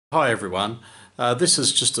Hi everyone, this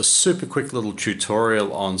is just a super quick little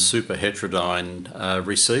tutorial on Superheterodyne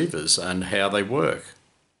receivers and how they work.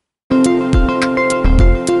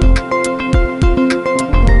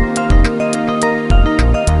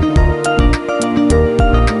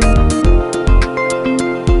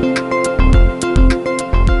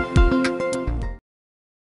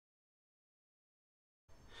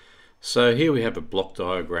 So here we have a block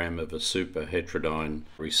diagram of a superheterodyne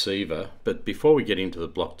receiver, but before we get into the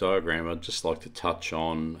block diagram, I'd just like to touch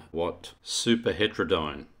on what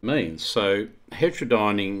superheterodyne means. So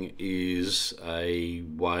heterodyning is a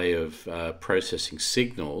way of processing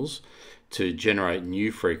signals to generate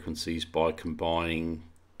new frequencies by combining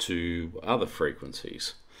two other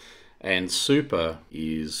frequencies. And super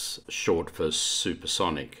is short for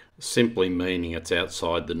supersonic, simply meaning it's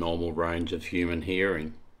outside the normal range of human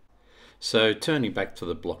hearing. So turning back to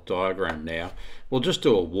the block diagram now, we'll just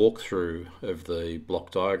do a walkthrough of the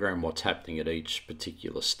block diagram, what's happening at each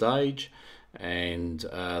particular stage, and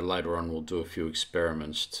later on we'll do a few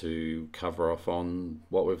experiments to cover off on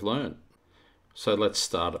what we've learned. So let's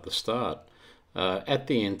start at the start. At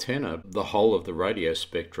the antenna, the whole of the radio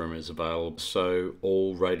spectrum is available, so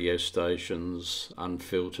all radio stations,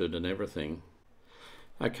 unfiltered and everything.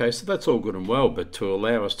 Okay, so that's all good and well, but to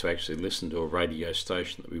allow us to actually listen to a radio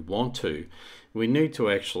station that we want to, we need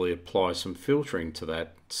to actually apply some filtering to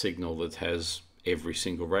that signal that has every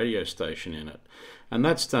single radio station in it. And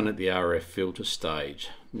that's done at the RF filter stage.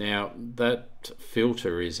 Now, that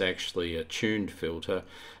filter is actually a tuned filter,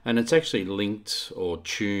 and it's actually linked or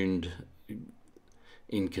tuned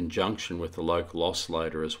in conjunction with the local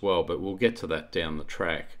oscillator as well, but we'll get to that down the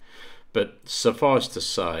track. But suffice to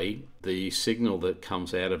say, the signal that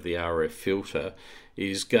comes out of the RF filter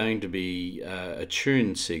is going to be a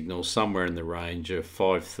tuned signal somewhere in the range of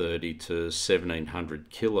 530 to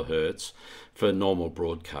 1700 kilohertz for normal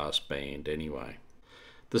broadcast band anyway.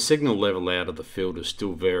 The signal level out of the filter is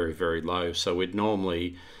still very, very low, so we'd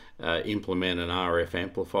normally implement an RF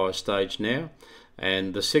amplifier stage now,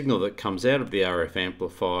 and the signal that comes out of the RF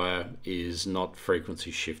amplifier is not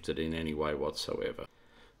frequency shifted in any way whatsoever.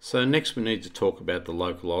 So next we need to talk about the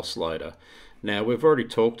local oscillator. Now we've already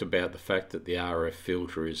talked about the fact that the RF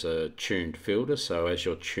filter is a tuned filter, so as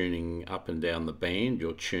you're tuning up and down the band,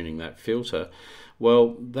 you're tuning that filter.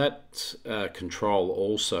 Well, that control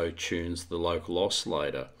also tunes the local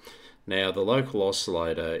oscillator. Now the local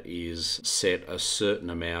oscillator is set a certain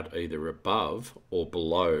amount either above or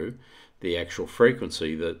below the actual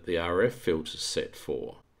frequency that the RF filter is set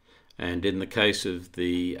for. And in the case of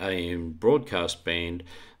the AM broadcast band,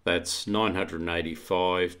 that's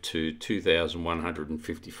 985 to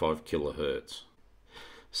 2155 kilohertz.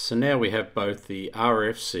 So now we have both the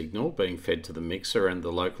RF signal being fed to the mixer and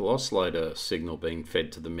the local oscillator signal being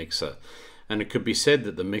fed to the mixer. And it could be said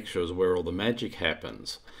that the mixer is where all the magic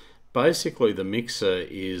happens. Basically, the mixer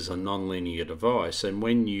is a nonlinear device, and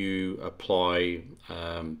when you apply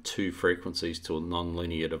two frequencies to a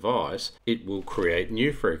nonlinear device, it will create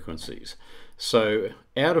new frequencies. So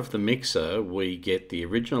out of the mixer, we get the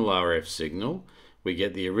original RF signal, we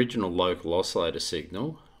get the original local oscillator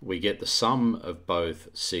signal, we get the sum of both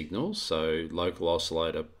signals, so local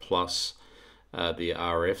oscillator plus the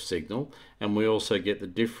RF signal, and we also get the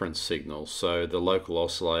difference signal, so the local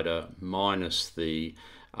oscillator minus the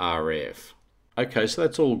RF. Okay, so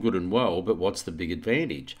that's all good and well, but what's the big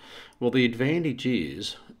advantage? Well, the advantage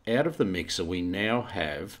is, out of the mixer we now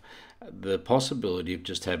have the possibility of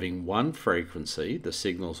just having one frequency, the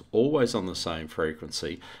signal's always on the same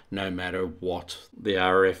frequency, no matter what the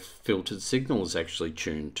RF filtered signal is actually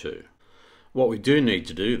tuned to. What we do need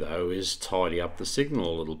to do though is tidy up the signal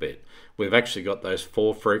a little bit. We've actually got those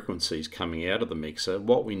four frequencies coming out of the mixer.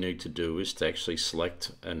 What we need to do is to actually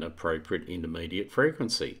select an appropriate intermediate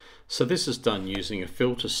frequency. So this is done using a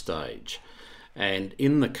filter stage. And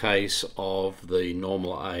in the case of the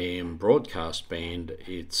normal AM broadcast band,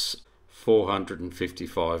 it's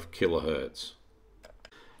 455 kilohertz.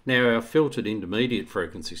 Now our filtered intermediate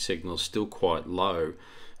frequency signal is still quite low,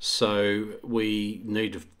 so we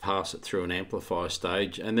need to pass it through an amplifier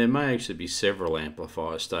stage, and there may actually be several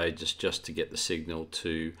amplifier stages just to get the signal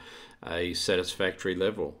to a satisfactory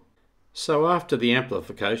level. So after the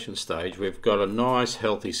amplification stage, we've got a nice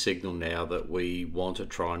healthy signal now that we want to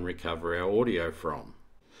try and recover our audio from.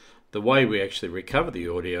 The way we actually recover the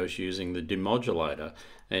audio is using the demodulator,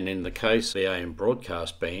 and in the case of the AM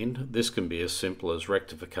broadcast band, this can be as simple as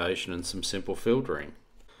rectification and some simple filtering.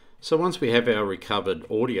 So once we have our recovered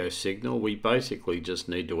audio signal, we basically just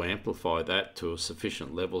need to amplify that to a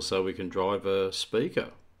sufficient level so we can drive a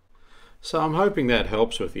speaker. So I'm hoping that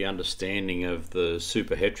helps with the understanding of the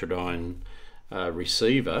superheterodyne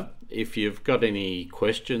receiver. If you've got any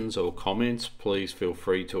questions or comments, please feel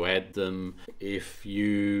free to add them. If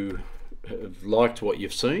you have liked what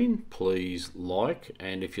you've seen, please like,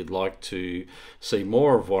 and if you'd like to see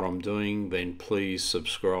more of what I'm doing, then please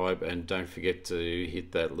subscribe, and don't forget to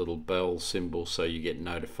hit that little bell symbol so you get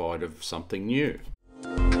notified of something new.